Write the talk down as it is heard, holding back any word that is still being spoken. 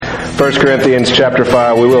1 Corinthians chapter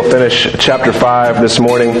 5. We will finish chapter 5 this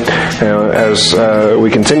morning as we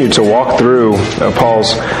continue to walk through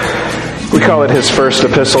Paul's, we call it his first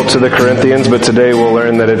epistle to the Corinthians, but today we'll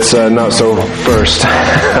learn that it's not so first.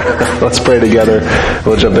 Let's pray together.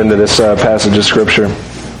 We'll jump into this passage of Scripture.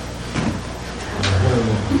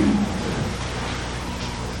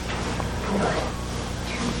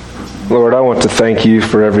 Lord, I want to thank you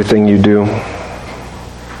for everything you do.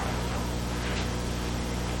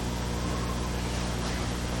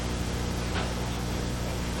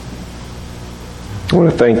 I want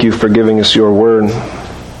to thank you for giving us your word.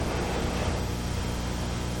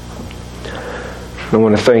 I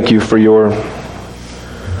want to thank you for your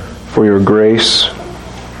grace.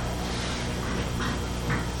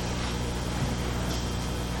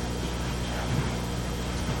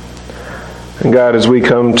 And God, as we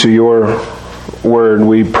come to your word,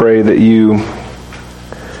 we pray that you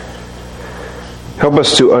help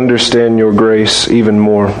us to understand your grace even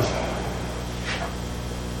more.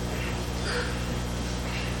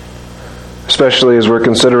 Especially as we're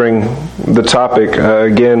considering the topic,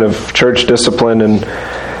 again, of church discipline and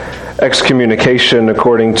excommunication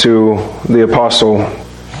according to the apostle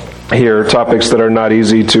here. Topics that are not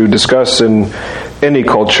easy to discuss in any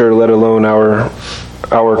culture, let alone our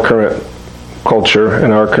current culture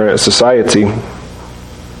and our current society.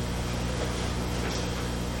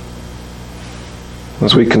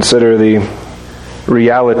 As we consider the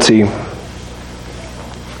reality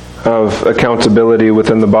of accountability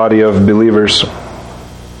within the body of believers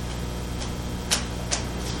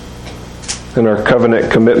and our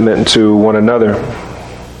covenant commitment to one another.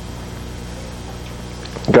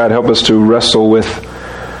 God, help us to wrestle with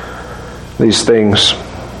these things.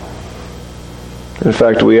 In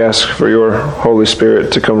fact, we ask for your Holy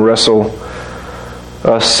Spirit to come wrestle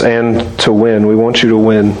us and to win. We want you to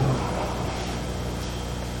win.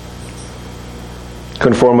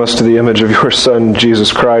 Conform us to the image of your Son,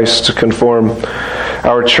 Jesus Christ, to conform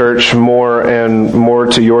our church more and more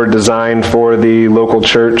to your design for the local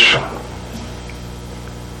church.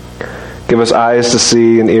 Give us eyes to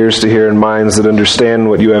see and ears to hear and minds that understand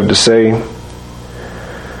what you have to say.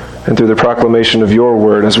 And through the proclamation of your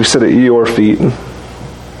word, as we sit at your feet,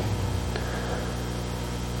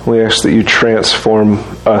 we ask that you transform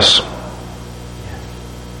us.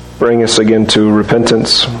 Bring us again to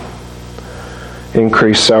repentance.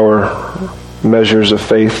 Increase our measures of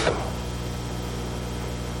faith.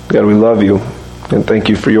 God, we love you and thank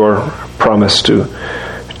you for your promise to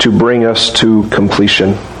bring us to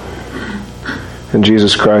completion. In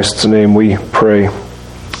Jesus Christ's name we pray.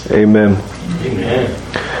 Amen. Amen.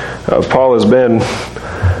 Paul has been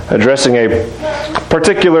addressing a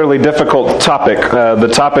particularly difficult topic,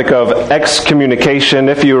 the topic of excommunication.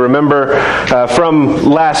 If you remember from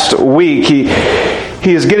last week,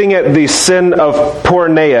 he is getting at the sin of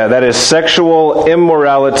porneia, that is sexual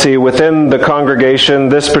immorality within the congregation.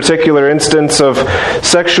 This particular instance of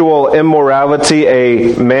sexual immorality,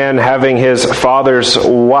 a man having his father's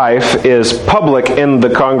wife, is public in the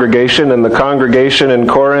congregation, and the congregation in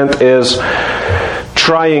Corinth is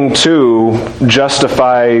trying to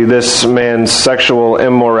justify this man's sexual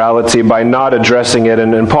immorality by not addressing it.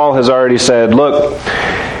 And Paul has already said, look,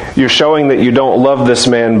 you're showing that you don't love this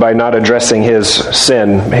man by not addressing his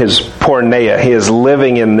sin, his porneia. He is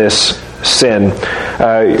living in this sin.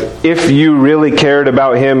 If you really cared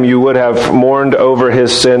about him, you would have mourned over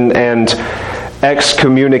his sin and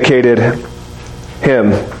excommunicated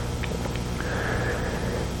him.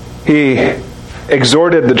 He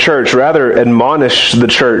exhorted the church, rather admonished the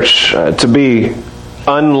church to be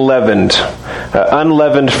unleavened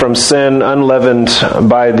from sin, unleavened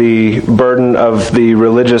by the burden of the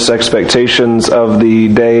religious expectations of the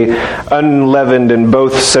day, unleavened in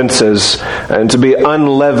both senses, and to be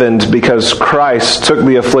unleavened because Christ took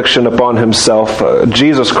the affliction upon himself.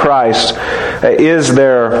 Jesus Christ is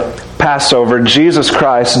their Passover. Jesus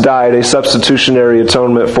Christ died a substitutionary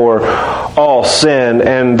atonement for all sin,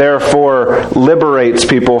 and therefore liberates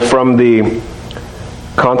people from the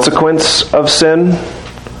consequence of sin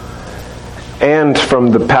and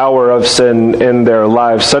from the power of sin in their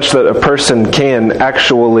lives, such that a person can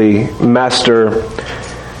actually master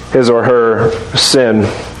his or her sin.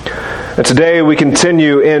 And today we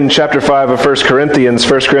continue in chapter 5 of 1 Corinthians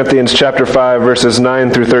chapter 5, verses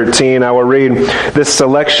 9 through 13. I will read this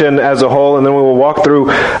selection as a whole, and then we will walk through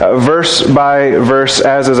verse by verse,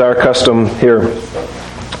 as is our custom here.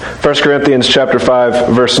 1 Corinthians chapter 5,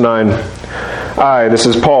 verse 9. This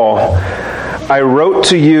is Paul. I wrote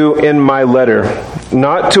to you in my letter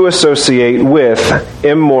not to associate with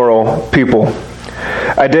immoral people,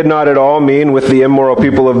 I did not at all mean with the immoral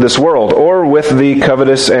people of this world, or with the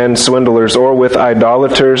covetous and swindlers, or with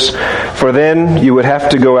idolaters, for then you would have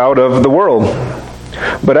to go out of the world.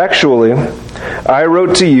 But actually, I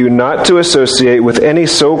wrote to you not to associate with any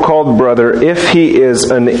so-called brother if he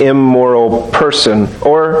is an immoral person,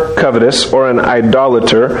 or covetous, or an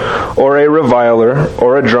idolater, or a reviler,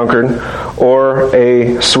 or a drunkard, or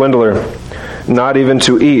a swindler, not even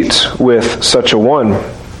to eat with such a one.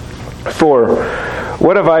 For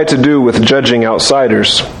what have I to do with judging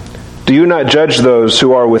outsiders? Do you not judge those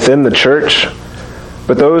who are within the church?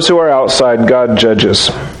 But those who are outside God judges.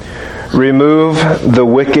 Remove the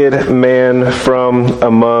wicked man from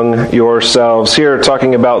among yourselves. Here,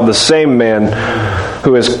 talking about the same man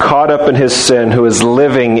who is caught up in his sin, who is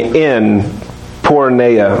living in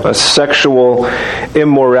porneia, a sexual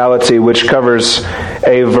immorality which covers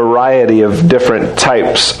a variety of different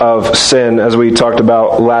types of sin, as we talked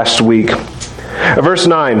about last week. Verse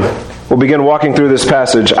 9, we'll begin walking through this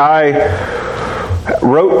passage. I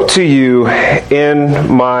wrote to you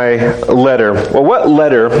in my letter. Well, what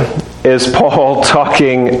letter is Paul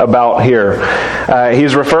talking about here?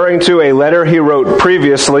 He's referring to a letter he wrote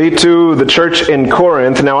previously to the church in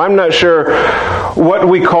Corinth. Now, I'm not sure what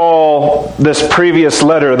we call this previous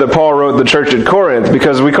letter that Paul wrote the church at Corinth,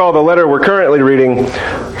 because we call the letter we're currently reading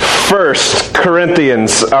 1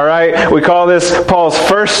 Corinthians, all right? We call this Paul's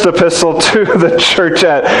first epistle to the church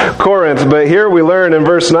at Corinth. But here we learn in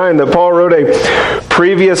verse 9 that Paul wrote a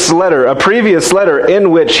previous letter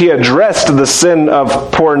in which he addressed the sin of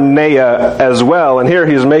porneia as well. And here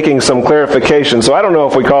he's making some clarification. So I don't know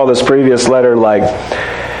if we call this previous letter like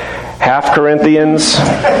half Corinthians,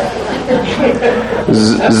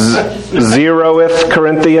 zeroth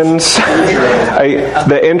Corinthians.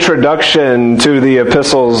 The introduction to the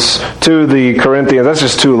epistles to the Corinthians, that's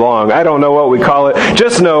just too long. I don't know what we call it.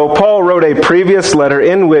 Just know Paul wrote a previous letter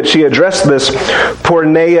in which he addressed this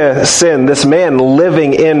porneia sin, this man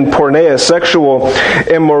living in porneia, sexual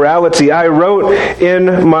immorality. I wrote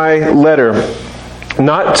in my letter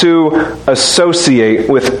not to associate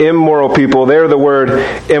with immoral people. There, the word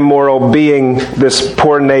immoral being this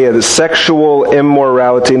porneia, the sexual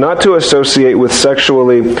immorality. Not to associate with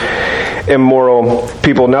sexually immoral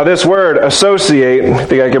people. Now, this word associate, I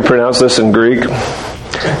think I can pronounce this in Greek.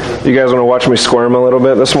 You guys want to watch me squirm a little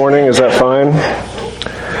bit this morning? Is that fine?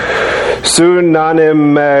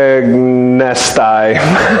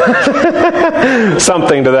 Synonymagnestai.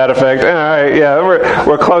 Something to that effect. All right, yeah,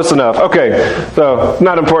 we're close enough. Okay, so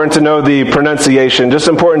not important to know the pronunciation, just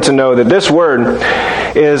important to know that this word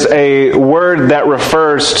is a word that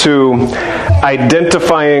refers to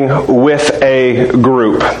identifying with a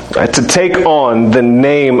group, to take on the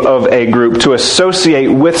name of a group, to associate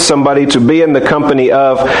with somebody, to be in the company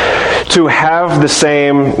of, to have the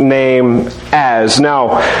same name as.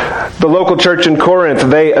 Now, the local church in Corinth,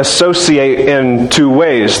 they associate in two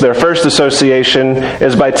ways. Their first association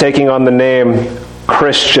is by taking on the name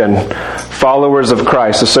Christian, followers of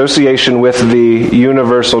Christ, association with the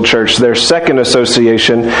universal church. Their second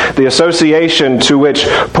association, the association to which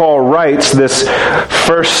Paul writes this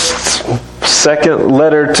second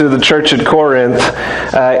letter to the church at Corinth,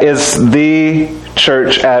 is the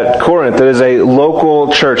church at Corinth. It is a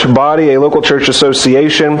local church body, a local church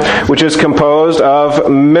association, which is composed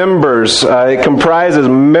of members. It comprises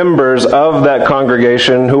members of that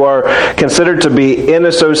congregation who are considered to be in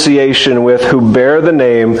association with, who bear the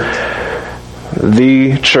name,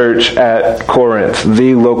 the church at Corinth,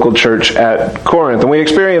 the local church at Corinth. And we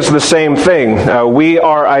experience the same thing. We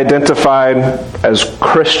are identified as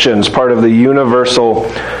Christians, part of the universal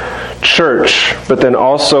church, but then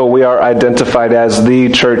also we are identified as the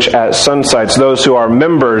church at Sunsites, those who are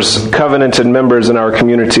members, covenanted members in our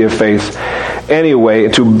community of faith. Anyway,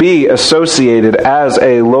 to be associated as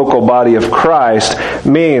a local body of Christ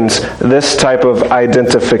means this type of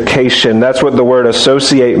identification. That's what the word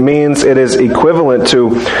associate means. It is equivalent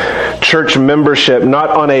to church membership, not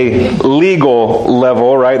on a legal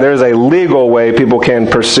level, right? There's a legal way people can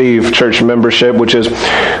perceive church membership, which is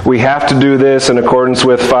we have to do this in accordance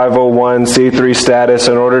with 501c3 status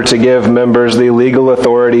in order to give members the legal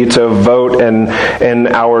authority to vote in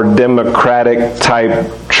our democratic type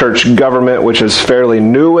church government, which is fairly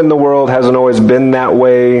new in the world, hasn't always been that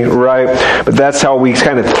way, right? But that's how we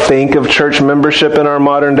kind of think of church membership in our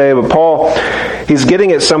modern day. But Paul, he's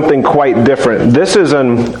getting at something quite different. This is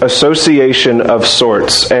an association of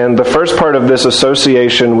sorts. And the first part of this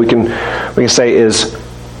association we can say is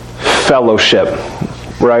fellowship.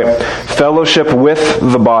 Right? Fellowship with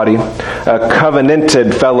the body.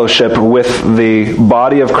 covenanted fellowship with the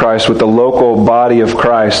body of Christ, with the local body of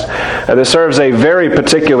Christ. This serves a very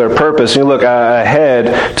particular purpose. You look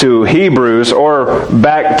ahead to Hebrews, or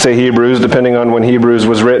back to Hebrews, depending on when Hebrews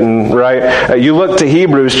was written, right? You look to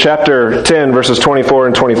Hebrews chapter 10, verses 24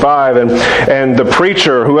 and 25, and the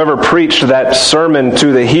preacher, whoever preached that sermon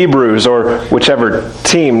to the Hebrews, or whichever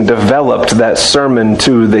team developed that sermon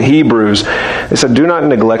to the Hebrews, they said, do not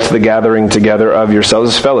neglect the gathering together of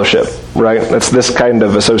yourselves. It's fellowship, right? That's this kind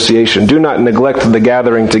of association. Do not neglect the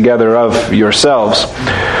gathering together of yourselves.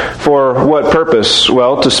 For what purpose?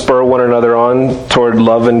 Well, to spur one another on toward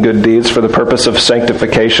love and good deeds, for the purpose of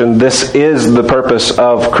sanctification. This is the purpose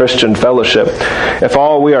of Christian fellowship. If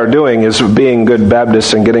all we are doing is being good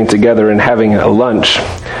Baptists and getting together and having a lunch,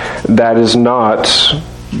 that is not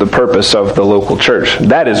the purpose of the local church.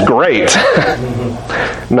 That is great.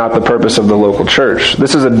 Not the purpose of the local church.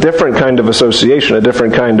 This is a different kind of association, a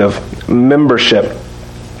different kind of membership.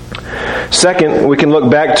 Second, we can look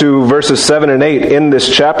back to verses 7 and 8 in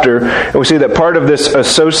this chapter, and we see that part of this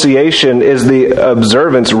association is the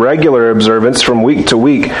observance, regular observance from week to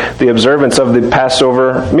week, the observance of the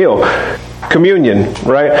Passover meal. Communion,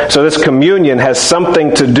 right? So this communion has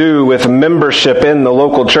something to do with membership in the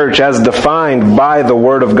local church as defined by the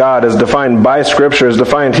Word of God, as defined by Scripture, as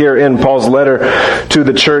defined here in Paul's letter to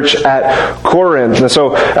the church at Corinth. And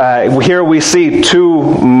so here we see two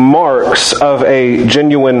marks of a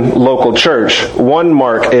genuine local church. One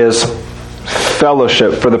mark is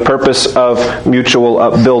fellowship for the purpose of mutual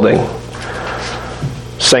upbuilding,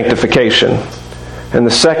 sanctification. And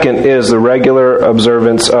the second is the regular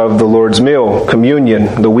observance of the Lord's meal,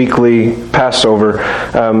 communion, the weekly Passover,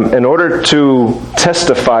 in order to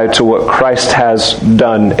testify to what Christ has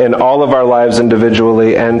done in all of our lives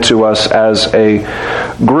individually and to us as a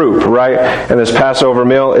group, right? And this Passover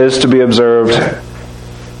meal is to be observed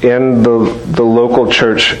in the local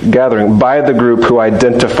church gathering by the group who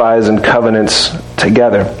identifies and covenants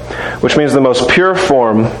together, which means the most pure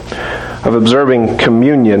form of observing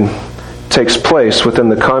communion takes place within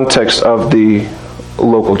the context of the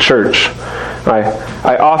local church.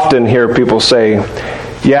 I often hear people say,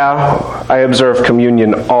 yeah, I observe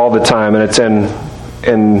communion all the time, and it's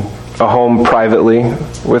in a home privately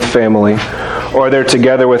with family, or they're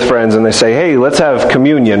together with friends and they say, hey, let's have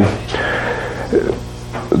communion.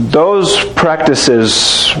 Those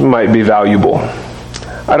practices might be valuable.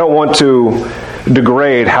 I don't want to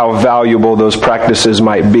degrade how valuable those practices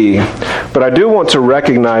might be. But I do want to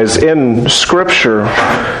recognize in Scripture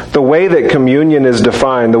the way that communion is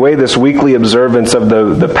defined, the way this weekly observance of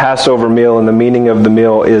the Passover meal and the meaning of the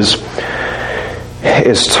meal is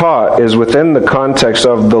taught is within the context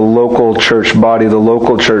of the local church body, the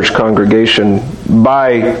local church congregation,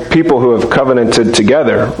 by people who have covenanted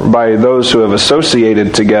together, by those who have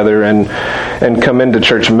associated together and come into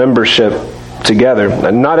church membership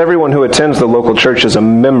together. Not everyone who attends the local church is a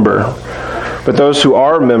member, but those who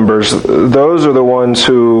are members, those are the ones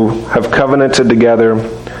who have covenanted together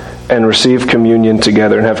and receive communion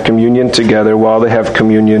together and have communion together while they have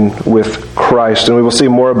communion with Christ. And we will see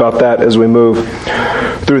more about that as we move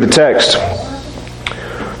through the text.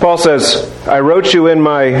 Paul says, I wrote you in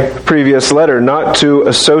my previous letter not to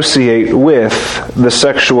associate with the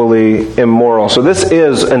sexually immoral. So this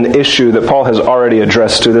is an issue that Paul has already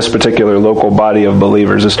addressed to this particular local body of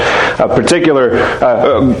believers, this particular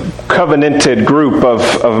covenanted group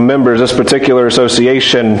of members, this particular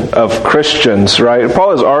association of Christians, right? Paul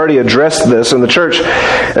has already addressed this in the church.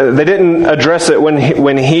 They didn't address it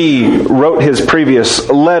when he wrote his previous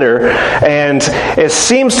letter, and it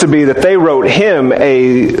seems to be that they wrote him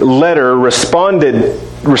a letter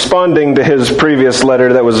responding to his previous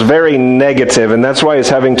letter that was very negative, and that's why he's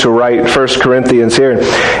having to write 1 Corinthians here.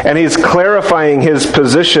 And he's clarifying his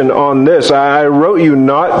position on this. I wrote you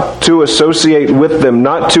not to associate with them,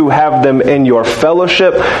 not to have them in your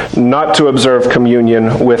fellowship, not to observe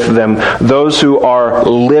communion with them. Those who are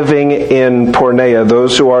living in porneia,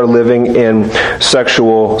 those who are living in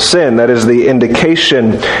sexual sin. That is the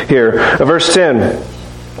indication here. Verse 10.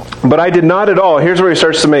 But I did not at all. Here's where he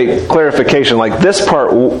starts to make clarification. Like, this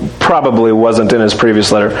part probably wasn't in his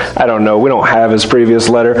previous letter. I don't know. We don't have his previous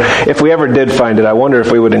letter. If we ever did find it, I wonder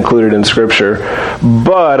if we would include it in Scripture.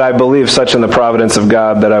 But I believe such in the providence of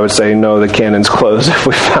God that I would say, no, the canon's closed. If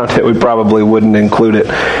we found it, we probably wouldn't include it.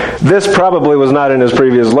 This probably was not in his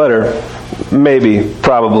previous letter. Maybe,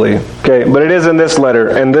 probably. Okay, but it is in this letter,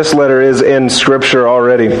 and this letter is in Scripture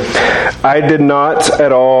already. I did not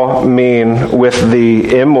at all mean with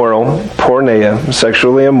the immoral, porneia,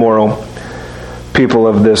 sexually immoral people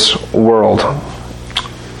of this world.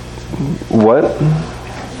 What?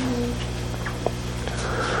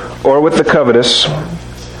 or with the covetous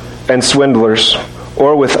and swindlers,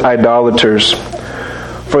 or with idolaters,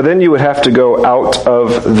 for then you would have to go out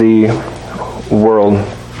of the world.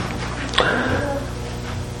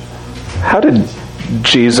 How did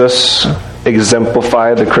Jesus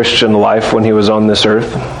exemplify the Christian life when he was on this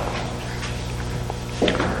earth?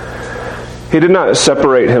 He did not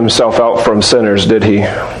separate himself out from sinners, did he?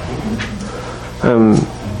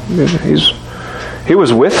 He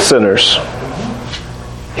was with sinners.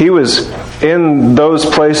 He was in those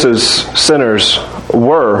places sinners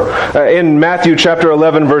were. In Matthew chapter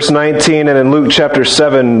 11 verse 19 and in Luke chapter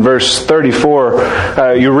 7 verse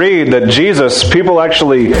 34, you read that people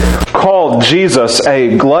actually called Jesus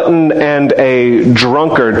a glutton and a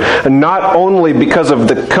drunkard, not only because of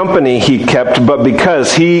the company he kept, but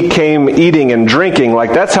because he came eating and drinking.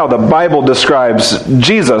 Like, that's how the Bible describes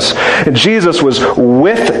Jesus. Jesus was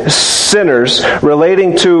with sinners,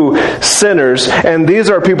 relating to sinners, and these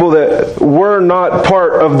are people that were not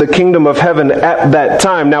part of the kingdom of heaven at that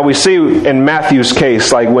time. Now we see in Matthew's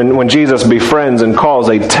case, like when Jesus befriends and calls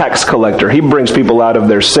a tax collector, he brings people out of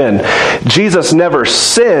their sin. Jesus never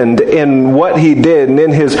sinned in what he did and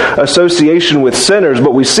in his association with sinners,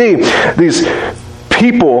 but we see these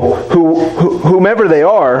people whomever they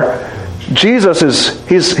are, Jesus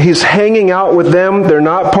he's hanging out with them. They're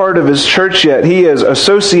not part of his church yet. He is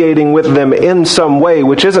associating with them in some way,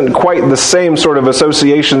 which isn't quite the same sort of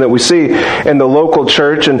association that we see in the local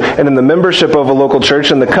church and in the membership of a local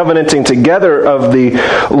church and the covenanting together of the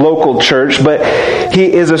local church. But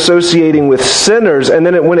he is associating with sinners. And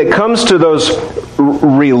then when it comes to those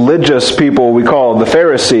religious people we call the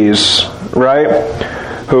Pharisees, right,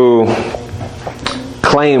 who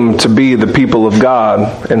claim to be the people of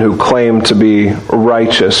God and who claim to be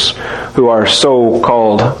righteous, who are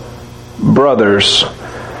so-called brothers,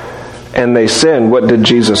 and they sin, what did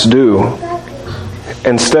Jesus do?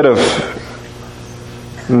 Instead of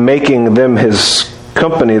making them his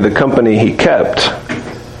company, the company he kept,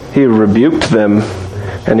 he rebuked them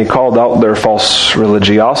and he called out their false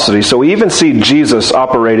religiosity. So we even see Jesus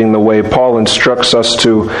operating the way Paul instructs us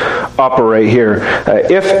to operate here.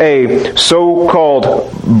 If a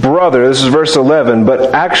so-called brother, this is verse 11,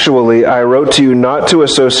 but actually I wrote to you not to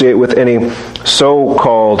associate with any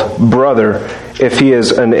so-called brother if he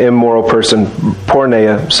is an immoral person,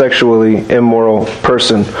 porneia, sexually immoral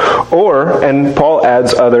person. Or, and Paul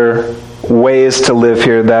adds other ways to live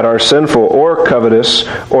here that are sinful, or covetous,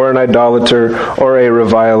 or an idolater, or a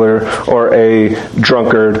reviler, or a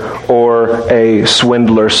drunkard, or a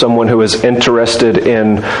swindler, someone who is interested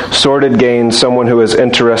in sordid gain, someone who is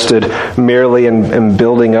interested merely in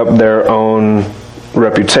building up their own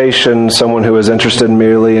reputation, someone who is interested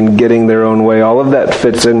merely in getting their own way. All of that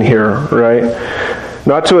fits in here, right?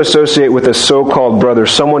 Not to associate with a so-called brother,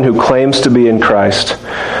 someone who claims to be in Christ,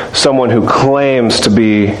 someone who claims to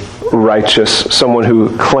be righteous, someone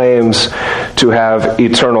who claims to have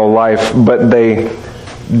eternal life, but they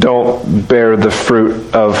don't bear the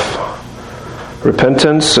fruit of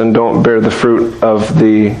repentance and don't bear the fruit of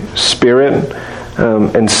the Spirit.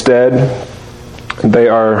 Instead, they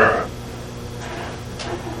are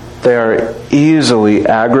easily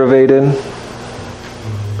aggravated,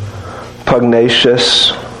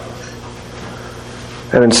 pugnacious,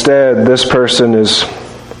 and instead this person is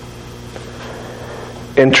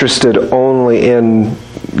interested only in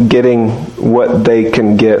getting what they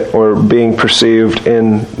can get or being perceived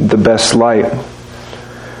in the best light.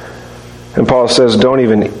 And Paul says, don't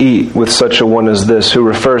even eat with such a one as this, who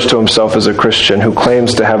refers to himself as a Christian, who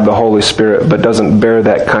claims to have the Holy Spirit but doesn't bear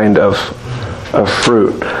that kind of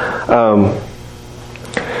fruit.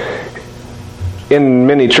 In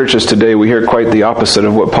many churches today, we hear quite the opposite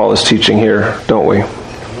of what Paul is teaching here, don't we?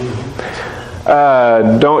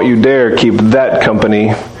 Don't you dare keep that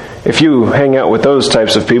company. If you hang out with those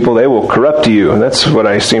types of people, they will corrupt you. And that's what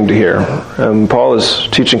I seem to hear. Paul is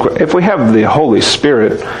teaching, if we have the Holy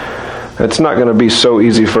Spirit, it's not going to be so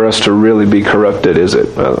easy for us to really be corrupted, is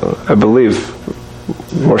it? I believe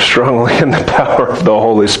more strongly in the power of the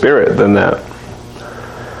Holy Spirit than that.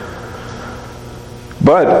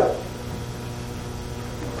 But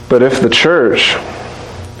if the church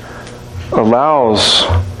allows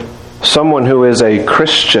someone who is a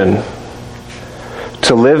Christian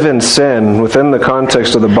to live in sin within the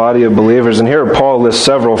context of the body of believers, and here Paul lists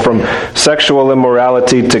several, from sexual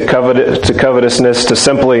immorality to covetousness to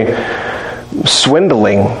simply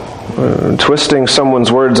swindling, twisting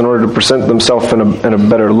someone's words in order to present themselves in a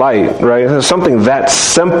better light, right? Something that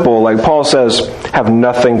simple, like Paul says, have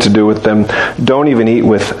nothing to do with them. Don't even eat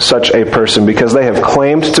with such a person, because they have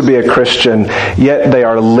claimed to be a Christian, yet they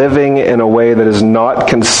are living in a way that is not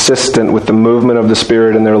consistent with the movement of the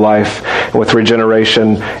Spirit in their life, and with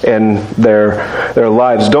regeneration in their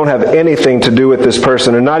lives. Don't have anything to do with this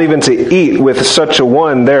person, and not even to eat with such a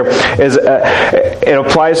one. It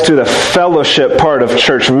applies to the fellowship part of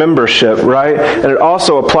church membership, right? And it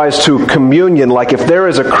also applies to communion. Like if there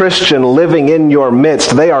is a Christian living in your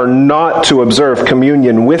midst, they are not to observe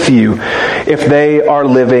communion with you if they are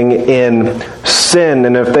living in sin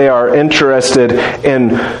and if they are interested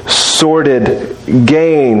in sordid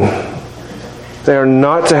gain. They are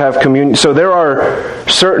not to have communion. So there are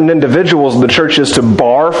certain individuals the church is to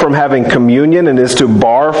bar from having communion and is to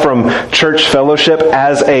bar from church fellowship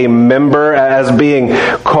as a member, as being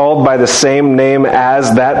called by the same name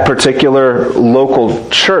as that particular local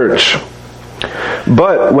church.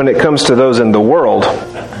 But when it comes to those in the world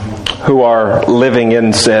who are living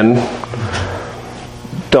in sin,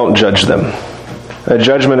 don't judge them. A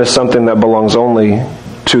judgment is something that belongs only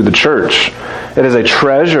to the church. It is a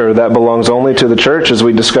treasure that belongs only to the church, as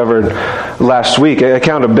we discovered last week.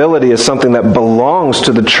 Accountability is something that belongs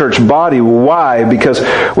to the church body. Why? Because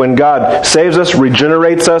when God saves us,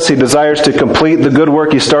 regenerates us, He desires to complete the good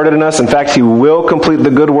work He started in us. In fact, He will complete the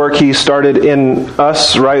good work He started in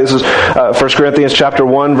us, right? This is 1 Corinthians chapter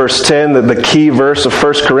 1, verse 10, the key verse of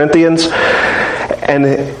 1 Corinthians. And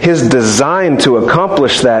His design to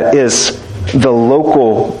accomplish that is the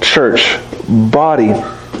local church body.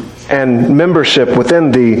 And membership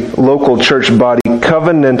within the local church body,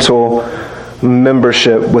 covenantal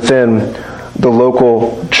membership within the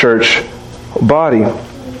local church body.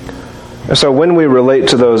 And so when we relate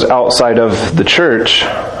to those outside of the church,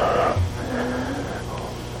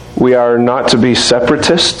 we are not to be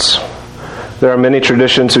separatists. There are many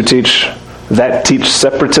traditions who teach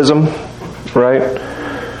separatism, right?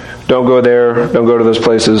 Don't go there, don't go to those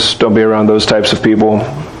places, don't be around those types of people,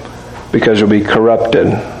 because you'll be corrupted.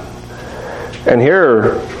 And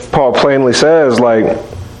here, Paul plainly says,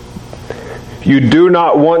 you do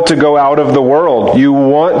not want to go out of the world. You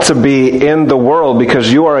want to be in the world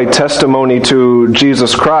because you are a testimony to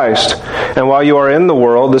Jesus Christ. And while you are in the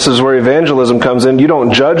world, this is where evangelism comes in. You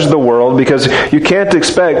don't judge the world because you can't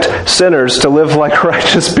expect sinners to live like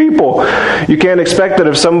righteous people. You can't expect that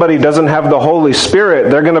if somebody doesn't have the Holy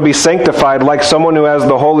Spirit, they're going to be sanctified like someone who has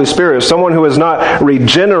the Holy Spirit. Someone who is not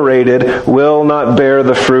regenerated will not bear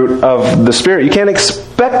the fruit of the Spirit. You can't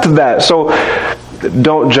expect that. So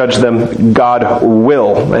don't judge them. God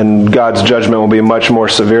will. And God's judgment will be much more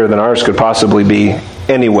severe than ours could possibly be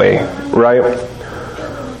anyway, right?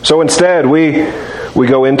 So instead, we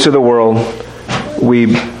go into the world. We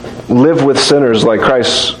live with sinners like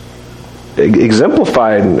Christ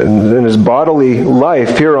exemplified in His bodily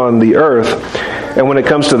life here on the earth. And when it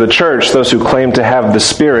comes to the church, those who claim to have the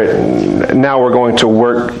Spirit, now we're going to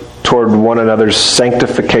work toward one another's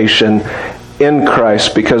sanctification in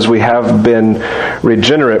Christ because we have been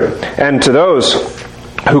regenerate. And to those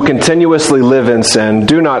who continuously live in sin,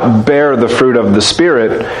 do not bear the fruit of the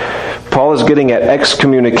Spirit, Paul is getting at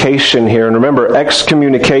excommunication here. And remember,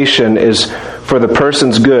 excommunication is for the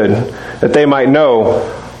person's good, that they might know,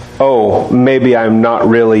 oh, maybe I'm not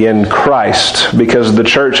really in Christ, because the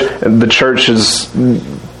church has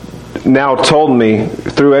now told me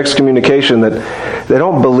through excommunication that they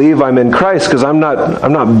don't believe I'm in Christ because I'm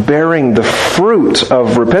not bearing the fruit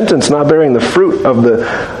of repentance, not bearing the fruit of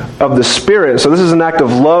the Spirit. So this is an act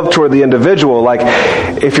of love toward the individual. Like,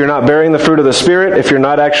 if you're not bearing the fruit of the Spirit, if you're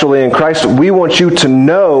not actually in Christ, we want you to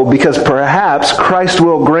know, because perhaps Christ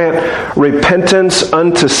will grant repentance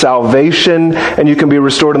unto salvation and you can be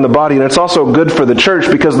restored in the body. And it's also good for the church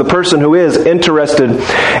because the person who is interested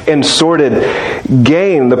in sordid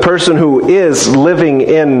gain, the person who is living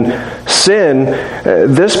in sin,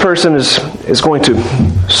 this person is going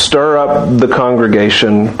to stir up the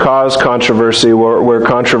congregation, cause controversy where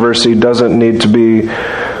controversy doesn't need to be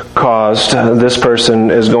caused. This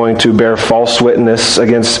person is going to bear false witness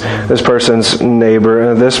against this person's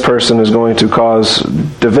neighbor. This person is going to cause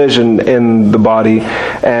division in the body.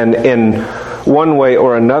 And in one way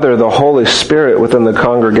or another, the Holy Spirit within the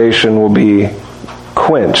congregation will be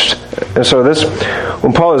quenched. And so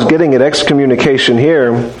when Paul is getting at excommunication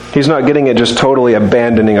here, he's not getting at just totally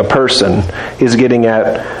abandoning a person. He's getting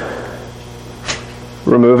at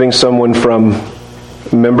removing someone from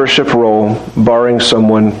membership role, barring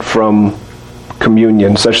someone from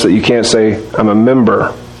communion, such that you can't say, I'm a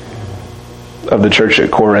member of the church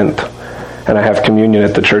at Corinth, and I have communion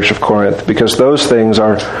at the church of Corinth, because those things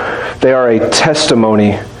are a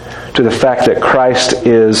testimony to the fact that Christ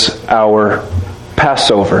is our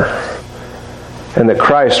Passover, and that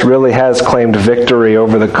Christ really has claimed victory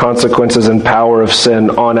over the consequences and power of sin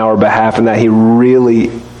on our behalf, and that He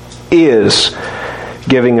really is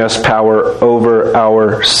giving us power over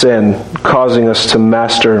our sin, causing us to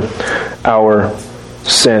master our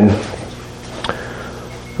sin.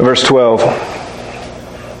 Verse 12.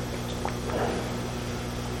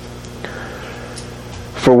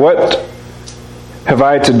 For what have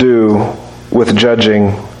I to do with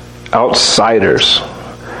judging outsiders?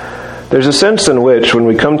 There's a sense in which, when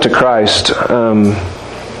we come to Christ,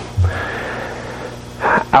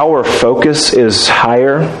 our focus is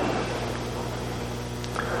higher.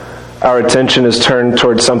 Our attention is turned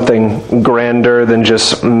towards something grander than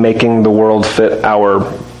just making the world fit our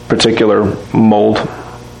particular mold,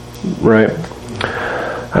 right?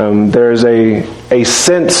 There's a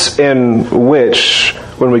sense in which,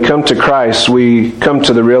 when we come to Christ, we come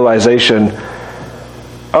to the realization,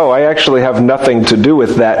 I actually have nothing to do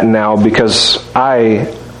with that now, because I'm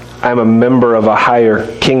a member of a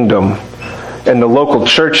higher kingdom. And the local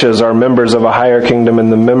churches are members of a higher kingdom,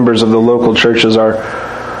 and the members of the local churches are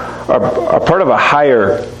part of a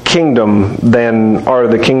higher kingdom than are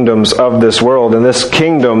the kingdoms of this world. And this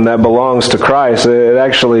kingdom that belongs to Christ, it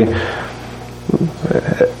actually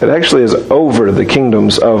is over the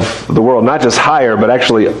kingdoms of the world. Not just higher, but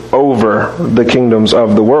actually over the kingdoms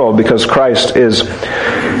of the world, because Christ is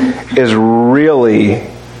really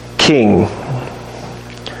king.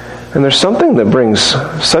 And there's something that brings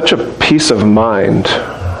such a peace of mind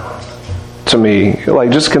to me.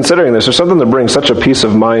 Like, just considering this, there's something that brings such a peace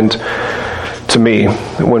of mind to me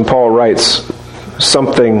when Paul writes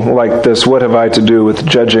something like this: what have I to do with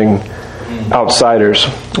judging outsiders?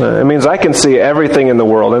 It means I can see everything in the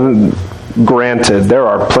world, and granted, there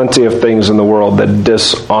are plenty of things in the world that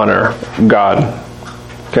dishonor God.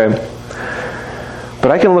 Okay?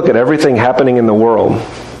 But I can look at everything happening in the world,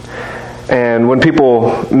 and when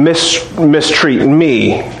people mistreat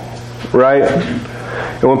me, right?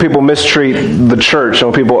 And when people mistreat the church,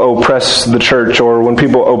 and when people oppress the church, or when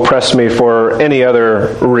people oppress me for any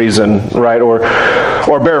other reason, right? Or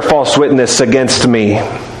bear false witness against me,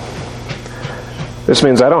 this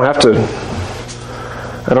means I don't actually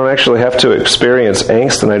have to experience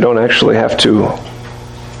angst, and I don't actually have to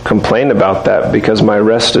complain about that, because my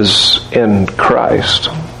rest is in Christ.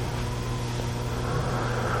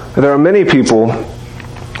 There are many people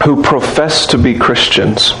who profess to be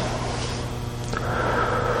Christians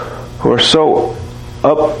who are so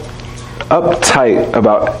uptight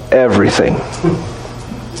about everything.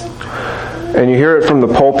 And you hear it from the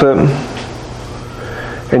pulpit,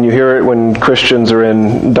 and you hear it when Christians are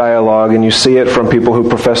in dialogue, and you see it from people who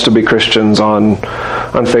profess to be Christians on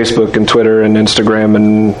Facebook and Twitter and Instagram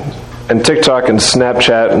and TikTok and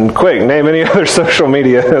Snapchat, and name any other social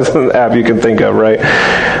media app you can think of, right?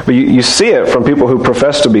 But you see it from people who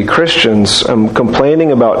profess to be Christians,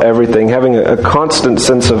 complaining about everything, having a constant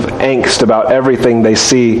sense of angst about everything they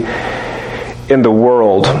see in the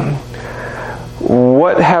world.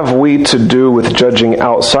 What have we to do with judging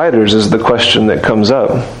outsiders is the question that comes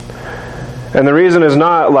up. And the reason is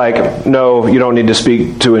not like, no, you don't need to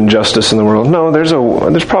speak to injustice in the world. No,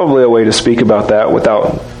 there's probably a way to speak about that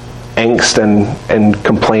without angst and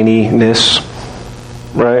complaininess,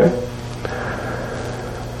 right?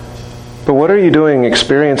 But what are you doing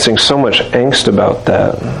experiencing so much angst about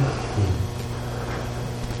that?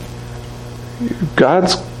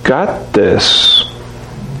 God's got this.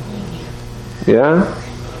 Yeah?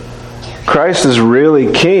 Christ is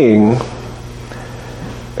really king.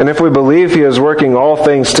 And if we believe He is working all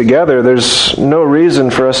things together, there's no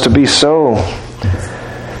reason for us to be so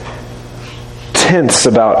tense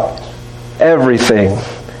about everything,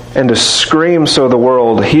 and to scream so the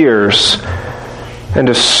world hears, and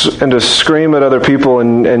to scream at other people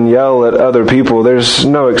and yell at other people. There's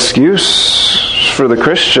no excuse for the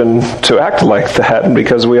Christian to act like that,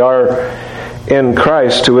 because we are in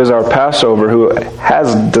Christ, who is our Passover, who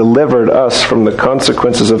has delivered us from the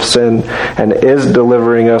consequences of sin, and is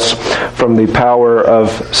delivering us from the power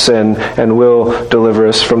of sin, and will deliver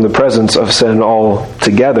us from the presence of sin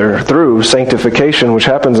altogether through sanctification, which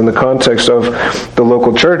happens in the context of the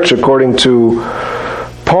local church, according to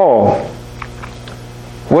Paul.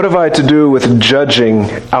 What have I to do with judging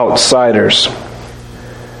outsiders?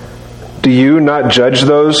 Do you not judge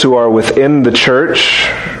those who are within the church,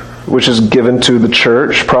 which is given to the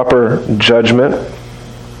church, proper judgment?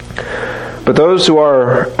 But those who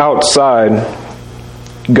are outside,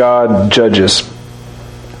 God judges.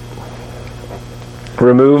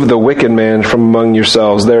 Remove the wicked man from among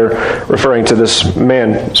yourselves. They're referring to this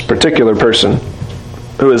man, this particular person,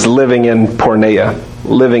 who is living in porneia,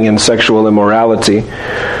 living in sexual immorality.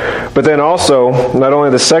 But then also, not only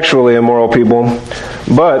the sexually immoral people,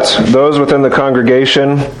 but those within the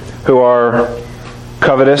congregation who are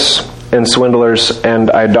covetous and swindlers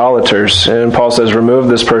and idolaters. And Paul says, remove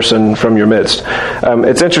this person from your midst.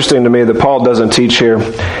 It's interesting to me that Paul doesn't teach here,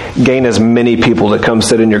 gain as many people to come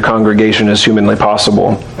sit in your congregation as humanly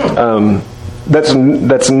possible.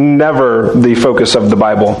 That's never the focus of the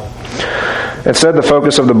Bible. Instead, the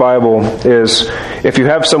focus of the Bible is, if you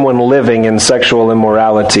have someone living in sexual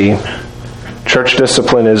immorality, church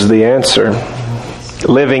discipline is the answer.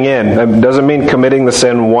 Living in. It doesn't mean committing the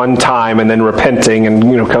sin one time and then repenting and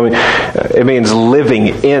coming. It means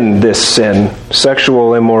living in this sin.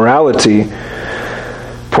 Sexual immorality,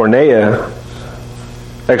 porneia,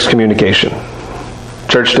 excommunication.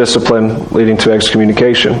 Church discipline leading to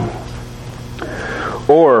excommunication.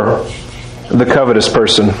 Or the covetous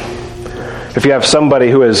person. If you have somebody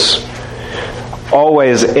who is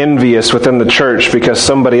always envious within the church because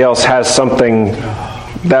somebody else has something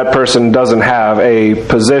that person doesn't have, a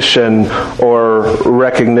position or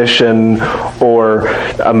recognition or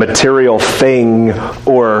a material thing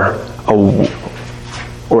or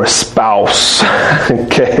a spouse.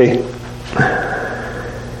 Okay?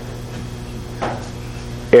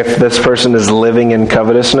 If this person is living in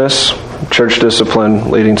covetousness, church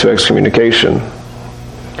discipline leading to excommunication.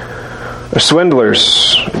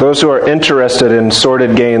 Swindlers, those who are interested in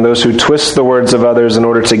sordid gain, those who twist the words of others in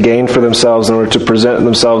order to gain for themselves, in order to present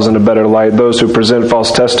themselves in a better light, those who present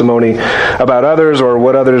false testimony about others or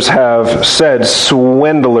what others have said,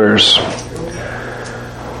 swindlers.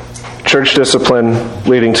 Church discipline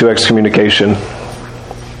leading to excommunication.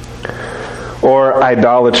 Or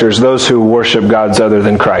idolaters, those who worship gods other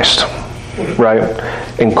than Christ, right?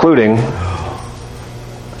 Including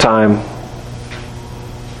time,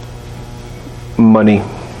 money,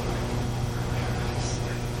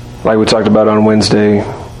 like we talked about on Wednesday,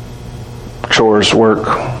 chores, work,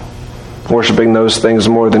 worshiping those things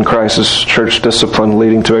more than Christ is church discipline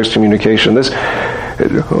leading to excommunication. This,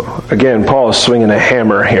 again, Paul is swinging a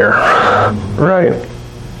hammer here, right?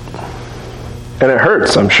 And it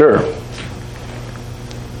hurts, I'm sure.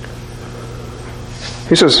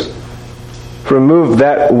 He says, remove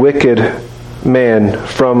that wicked man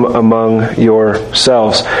from among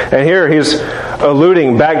yourselves. And here he's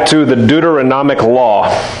alluding back to the Deuteronomic law.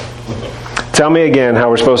 Tell me again how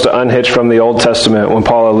we're supposed to unhitch from the Old Testament when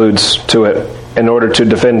Paul alludes to it in order to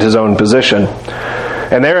defend his own position.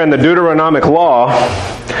 And there in the Deuteronomic law,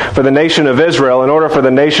 for the nation of Israel, in order for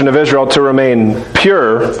the nation of Israel to remain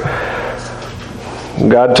pure,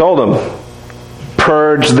 God told them,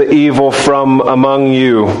 purge the evil from among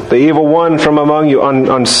you. The evil one from among you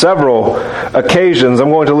on several occasions. I'm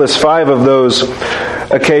going to list 5 of those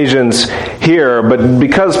occasions here. But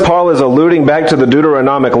because Paul is alluding back to the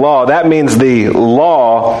Deuteronomic law, that means the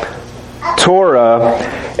law, Torah,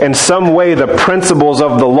 in some way the principles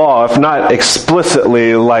of the law, if not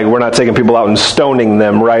explicitly, like we're not taking people out and stoning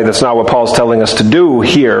them, right? That's not what Paul's telling us to do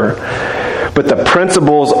here. But the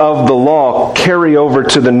principles of the law carry over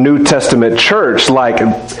to the New Testament church. Like,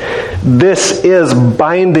 this is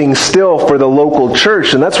binding still for the local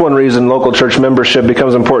church. And that's one reason local church membership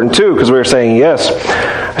becomes important too. Because we're saying, yes,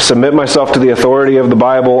 I submit myself to the authority of the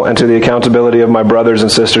Bible and to the accountability of my brothers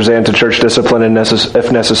and sisters and to church discipline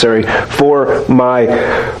if necessary for my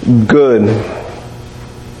good.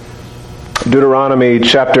 Deuteronomy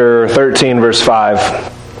chapter 13 verse 5.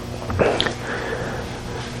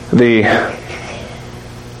 The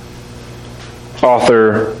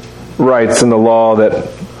author writes in the law that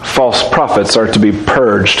false prophets are to be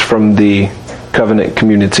purged from the covenant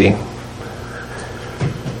community. In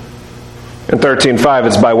 13:5,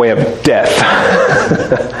 it's by way of death.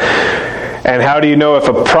 And how do you know if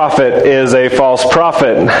a prophet is a false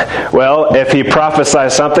prophet? Well, if he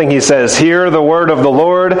prophesies something, he says, hear the word of the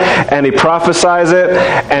Lord, and he prophesies it,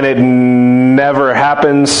 and it never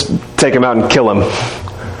happens, take him out and kill him.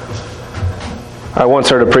 I once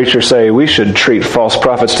heard a preacher say, we should treat false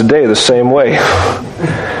prophets today the same way.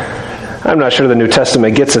 I'm not sure the New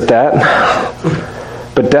Testament gets at that,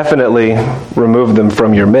 but definitely remove them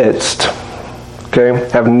from your midst. Okay?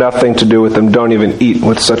 Have nothing to do with them. Don't even eat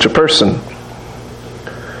with such a person.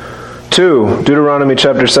 2, Deuteronomy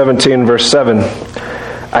chapter 17, verse 7.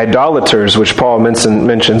 Idolaters, which Paul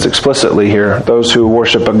mentions explicitly here. Those who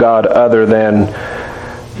worship a god other than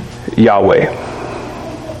Yahweh.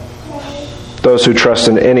 Those who trust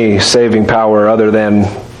in any saving power other than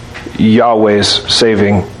Yahweh's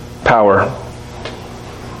saving power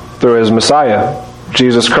through his Messiah,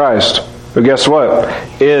 Jesus Christ, who, guess what,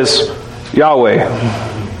 is Yahweh.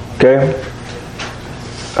 Okay?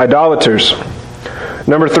 Idolaters.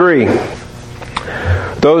 Number 3,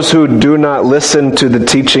 those who do not listen to the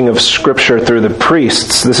teaching of Scripture through the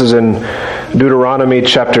priests. This is in Deuteronomy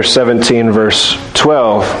chapter 17, verse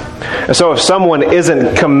 12. And so if someone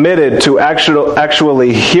isn't committed to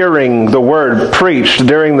actually hearing the word preached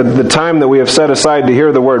during the time that we have set aside to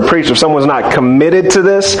hear the word preached, if someone's not committed to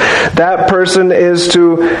this, that person is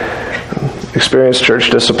to experience church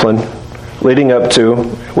discipline leading up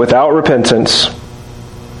to, without repentance,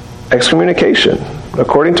 excommunication,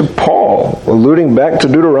 according to Paul, alluding back to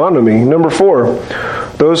Deuteronomy. Number 4,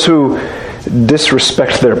 those who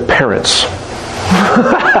disrespect their parents.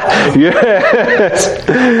 Yes.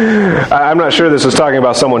 I'm not sure this is talking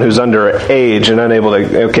about someone who's underage and unable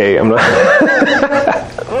to... Okay, I'm not...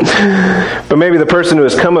 But maybe the person who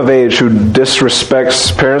has come of age who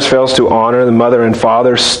disrespects parents, fails to honor the mother and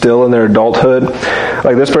father still in their adulthood.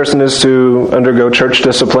 Like, this person is to undergo church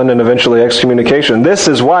discipline and eventually excommunication. This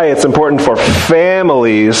is why it's important for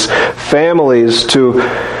families to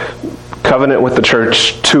covenant with the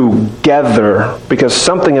church together, because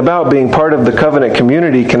something about being part of the covenant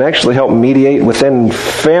community can actually help mediate within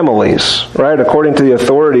families, right? According to the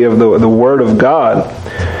authority of the Word of God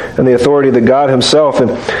and the authority that God Himself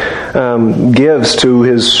gives to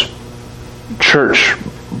His church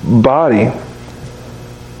body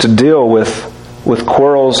to deal with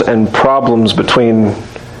quarrels and problems between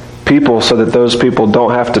people, so that those people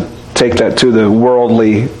don't have to take that to the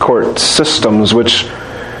worldly court systems, which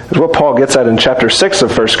is what Paul gets at in chapter 6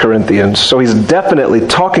 of 1 Corinthians. So he's definitely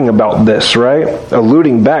talking about this, right?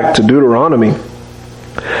 Alluding back to Deuteronomy.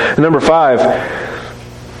 And number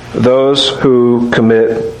 5, those who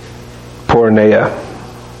commit porneia.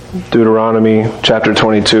 Deuteronomy chapter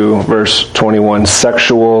 22, verse 21.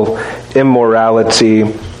 Sexual immorality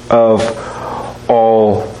of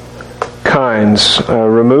all kinds.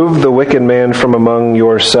 Remove the wicked man from among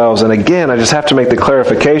yourselves. And again, I just have to make the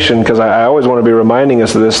clarification, because I always want to be reminding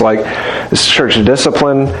us of this, like, this church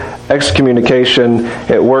discipline, excommunication,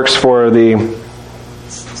 it works for the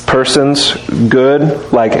person's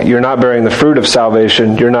good. Like, you're not bearing the fruit of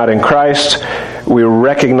salvation, you're not in Christ. We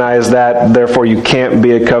recognize that, therefore you can't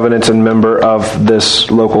be a covenanted member of this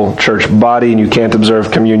local church body, and you can't observe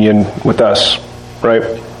communion with us, right?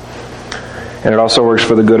 And it also works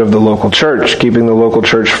for the good of the local church, keeping the local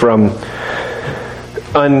church from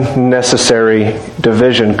unnecessary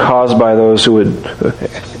division caused by those who would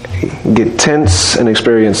get tense and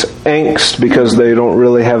experience angst because they don't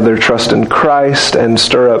really have their trust in Christ, and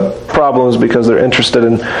stir up problems because they're interested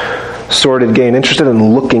in sordid gain, interested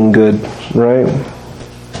in looking good, right?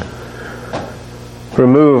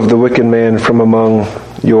 Remove the wicked man from among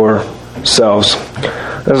yourselves.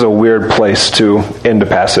 This is a weird place to end a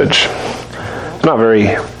passage. It's not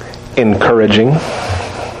very encouraging.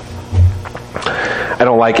 I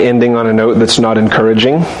don't like ending on a note that's not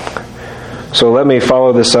encouraging. So let me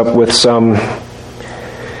follow this up with some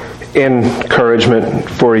encouragement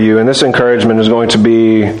for you. And this encouragement is going to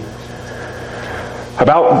be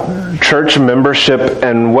about church membership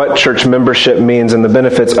and what church membership means and the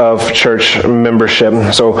benefits of church membership.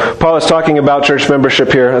 So Paul is talking about church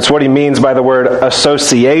membership here. That's what he means by the word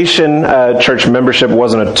association. Church membership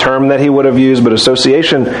wasn't a term that he would have used, but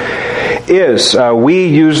association is. We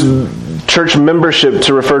use church membership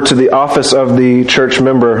to refer to the office of the church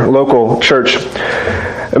member, local church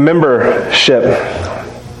membership.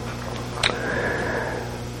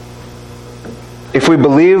 If we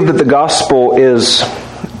believe that the gospel is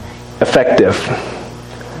effective,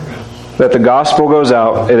 that the gospel goes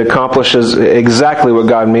out, it accomplishes exactly what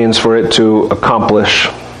God means for it to accomplish,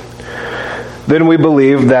 then we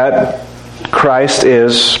believe that Christ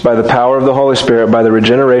is, by the power of the Holy Spirit, by the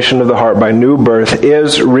regeneration of the heart, by new birth,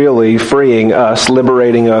 is really freeing us,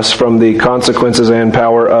 liberating us from the consequences and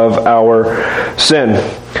power of our sin.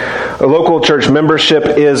 A local church membership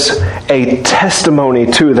is a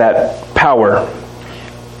testimony to that power.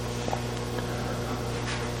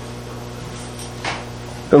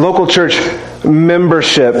 The local church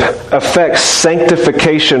membership affects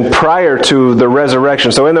sanctification prior to the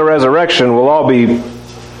resurrection. So in the resurrection, we'll all be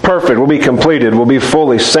perfect, we'll be completed, we'll be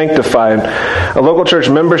fully sanctified. A local church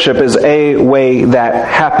membership is a way that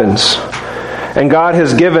happens. And God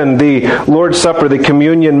has given the Lord's Supper, the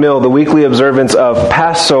communion meal, the weekly observance of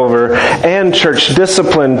Passover, and church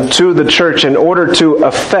discipline to the church in order to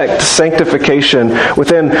effect sanctification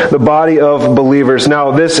within the body of believers.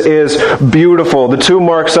 Now, this is beautiful. The two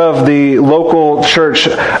marks of the local church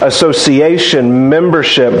association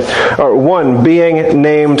membership are, one, being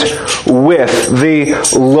named with the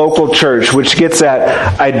local church, which gets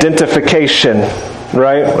at identification.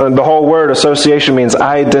 Right? The whole word association means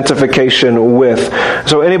identification with.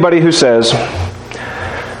 So anybody who says,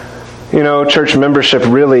 church membership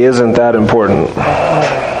really isn't that important,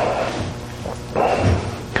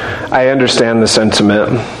 I understand the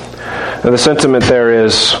sentiment. And the sentiment there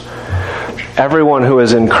is, everyone who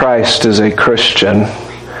is in Christ is a Christian,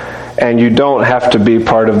 and you don't have to be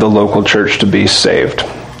part of the local church to be saved.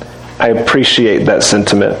 I appreciate that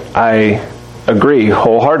sentiment. I agree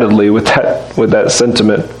wholeheartedly with that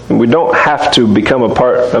sentiment. We don't have to become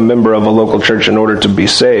a member of a local church in order to be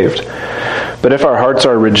saved. But if our hearts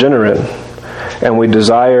are regenerate and we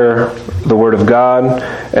desire the Word of God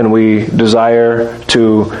and we desire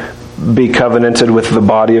to be covenanted with the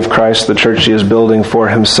body of Christ, the church He is building for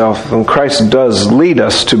Himself, and Christ does lead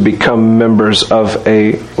us to become members of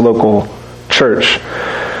a local church.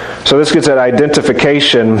 So this gets at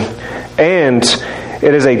identification, and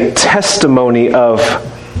it is a testimony of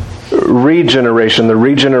regeneration, the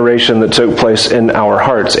regeneration that took place in our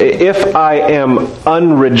hearts. If I am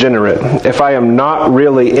unregenerate, if I am not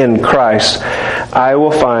really in Christ, I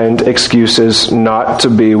will find excuses not to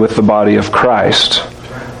be with the body of Christ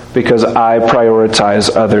because I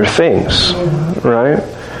prioritize other things, right?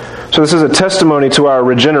 So this is a testimony to our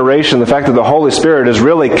regeneration, the fact that the Holy Spirit is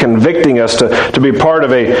really convicting us to be part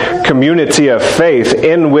of a community of faith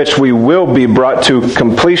in which we will be brought to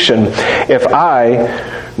completion. If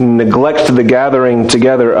I neglect the gathering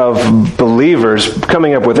together of believers,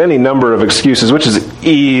 coming up with any number of excuses, which is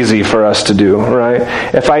easy for us to do, right?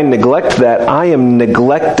 If I neglect that, I am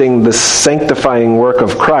neglecting the sanctifying work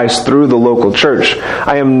of Christ through the local church.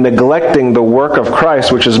 I am neglecting the work of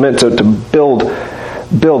Christ, which is meant to build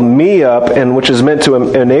me up, and which is meant to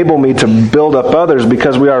enable me to build up others,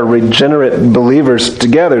 because we are regenerate believers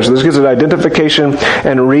together. So this gives it identification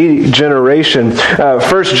and regeneration.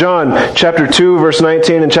 1 John chapter 2 verse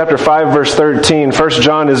 19 and chapter 5 verse 13. 1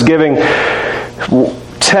 John is giving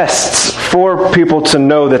tests for people to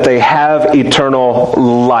know that they have eternal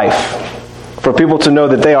life. For people to know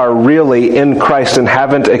that they are really in Christ and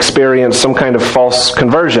haven't experienced some kind of false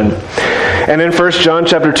conversion. And in 1 John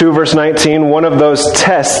chapter 2 verse 19, one of those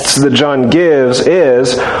tests that John gives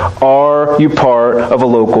is, are you part of a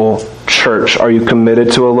local church? Are you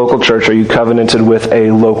committed to a local church? Are you covenanted with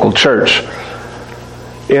a local church?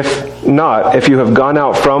 If not, if you have gone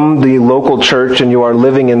out from the local church and you are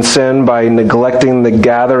living in sin by neglecting the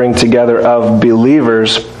gathering together of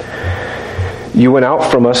believers, you went out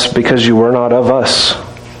from us because you were not of us.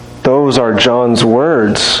 Those are John's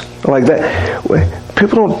words. Like that.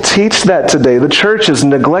 People don't teach that today. The church has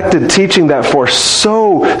neglected teaching that for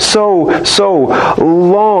so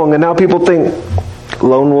long. And now people think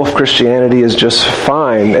lone wolf Christianity is just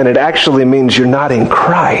fine. And it actually means you're not in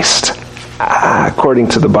Christ, according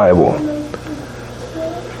to the Bible.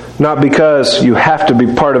 Not because you have to be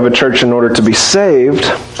part of a church in order to be saved,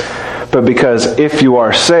 but because if you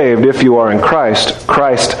are saved, if you are in Christ,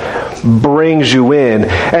 Christ brings you in.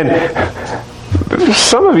 And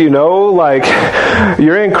some of you know, like,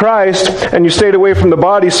 you're in Christ and you stayed away from the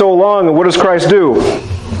body so long, and what does Christ do?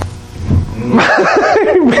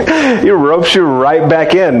 He ropes you right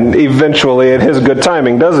back in eventually at His good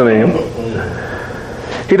timing, doesn't He?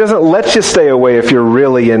 He doesn't let you stay away if you're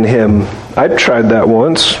really in Him. I tried that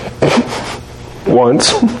once.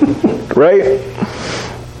 Right?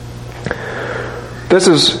 This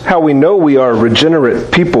is how we know we are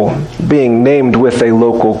regenerate people, being named with a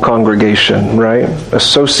local congregation, right?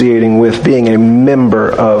 Associating with, being a member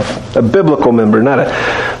of, a biblical member, not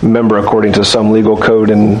a member according to some legal code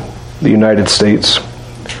in the United States.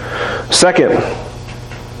 Second,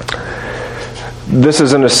 this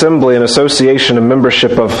is an assembly, an association, a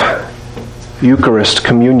membership of Eucharist,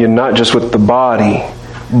 communion, not just with the body,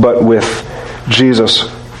 but with Jesus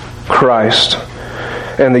Christ.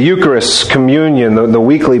 And the Eucharist, communion, the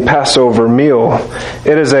weekly Passover meal,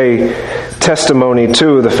 it is a testimony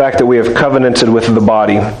to the fact that we have covenanted with the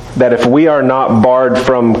body. That if we are not barred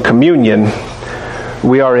from communion,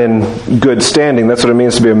 we are in good standing. That's what it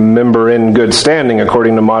means to be a member in good standing,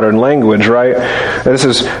 according to modern language, right? And this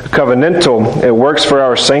is covenantal. It works for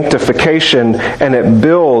our sanctification, and it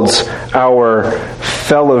builds our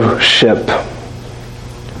fellowship.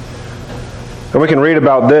 And we can read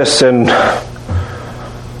about this in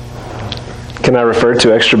Can I refer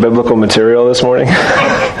to extra biblical material this morning?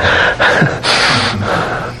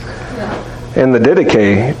 In the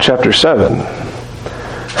Didache, chapter 7.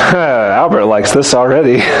 Albert likes this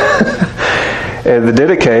already. The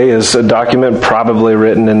Didache is a document probably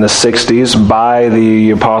written in the 60s by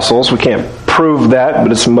the apostles. We can't prove that,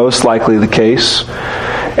 but it's most likely the case.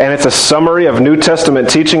 And it's a summary of New Testament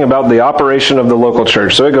teaching about the operation of the local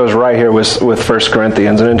church. So it goes right here with 1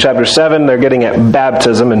 Corinthians. And in chapter 7, they're getting at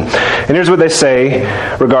baptism. And here's what they say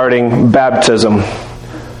regarding baptism.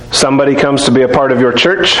 Somebody comes to be a part of your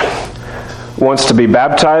church, wants to be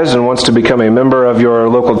baptized, and wants to become a member of your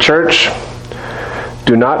local church.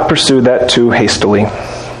 Do not pursue that too hastily.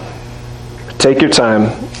 Take your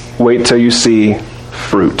time. Wait till you see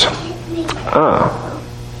fruit.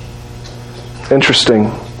 Interesting.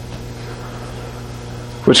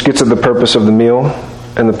 Which gets at the purpose of the meal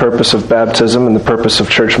and the purpose of baptism and the purpose of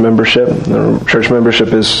church membership. Church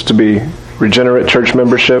membership is to be regenerate church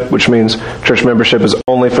membership, which means church membership is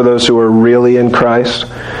only for those who are really in Christ.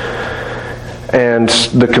 And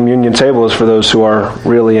the communion table is for those who are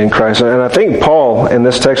really in Christ. And I think Paul in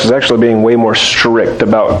this text is actually being way more strict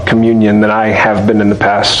about communion than I have been in the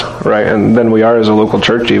past, right? And than we are as a local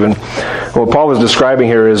church even. What Paul is describing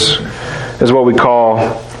here is what we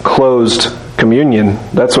call closed communion.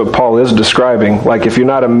 That's what Paul is describing. Like if you're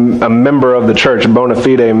not a member of the church, a bona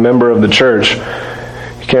fide member of the church,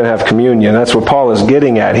 you can't have communion. That's what Paul is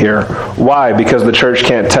getting at here. Why? Because the church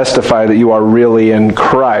can't testify that you are really in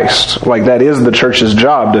Christ. Like that is the church's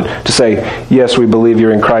job to say, yes, we believe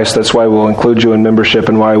you're in Christ. That's why we'll include you in membership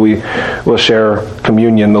and why we will share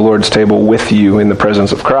communion, the Lord's table, with you in the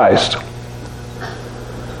presence of Christ.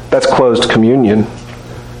 That's closed communion.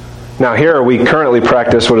 Now here we currently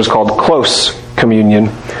practice what is called close communion,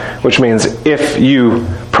 which means if you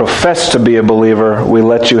profess to be a believer, we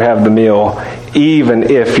let you have the meal, even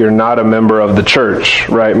if you're not a member of the church,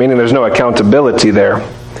 right? Meaning there's no accountability there.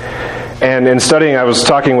 And in studying, I was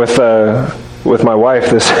talking with my wife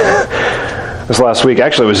this last week.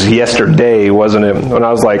 Actually, it was yesterday, wasn't it? When I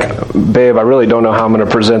was like, babe, I really don't know how I'm going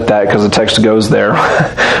to present that because the text goes there.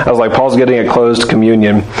 I was like, Paul's getting a closed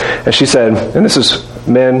communion. And she said, and this is,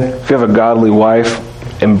 men, if you have a godly wife,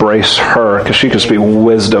 embrace her because she can speak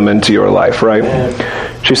wisdom into your life, right?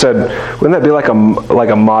 She said, wouldn't that be like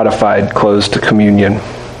a modified closed communion?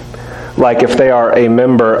 Like if they are a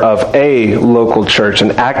member of a local church,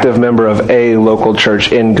 an active member of a local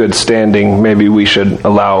church in good standing, maybe we should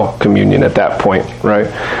allow communion at that point, right?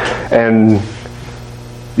 And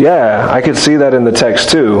yeah, I could see that in the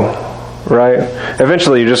text too, right?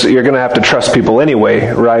 Eventually you're going to have to trust people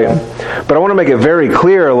anyway, right? But I want to make it very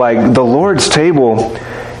clear, like the Lord's table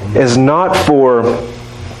is not for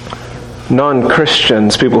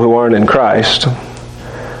non-Christians, people who aren't in Christ.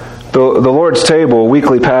 The Lord's table,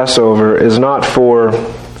 weekly Passover, is not for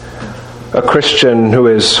a Christian who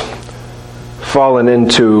has fallen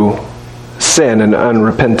into sin and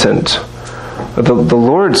unrepentant. The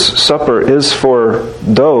Lord's Supper is for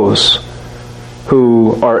those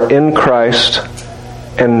who are in Christ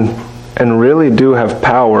and really do have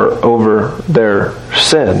power over their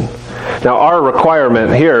sin. Now, our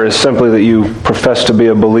requirement here is simply that you profess to be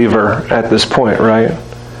a believer at this point, right?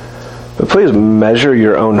 But please measure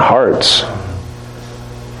your own hearts.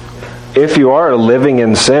 If you are living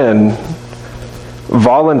in sin,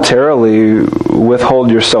 voluntarily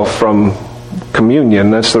withhold yourself from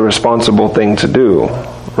communion. That's the responsible thing to do,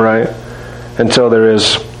 right? Until there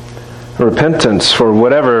is repentance for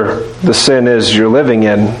whatever the sin is you're living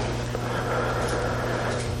in.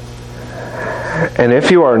 And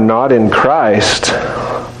if you are not in Christ,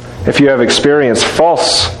 if you have experienced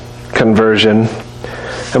false conversion,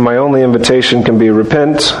 and my only invitation can be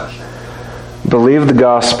repent, believe the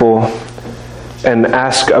gospel, and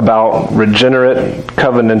ask about regenerate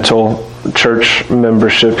covenantal church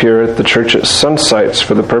membership here at the church at Sunsites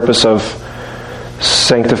for the purpose of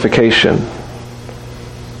sanctification.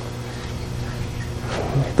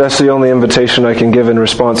 That's the only invitation I can give in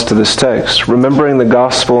response to this text. Remembering the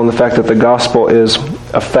gospel and the fact that the gospel is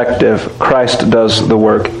effective. Christ does the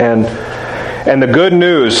work. And the good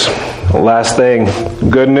news, last thing,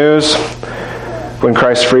 good news, when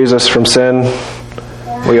Christ frees us from sin,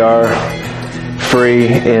 we are free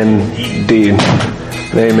indeed.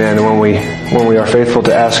 Amen. And when we are faithful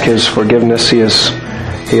to ask His forgiveness, He is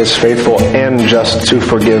faithful and just to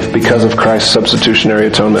forgive because of Christ's substitutionary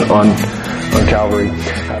atonement on Calvary.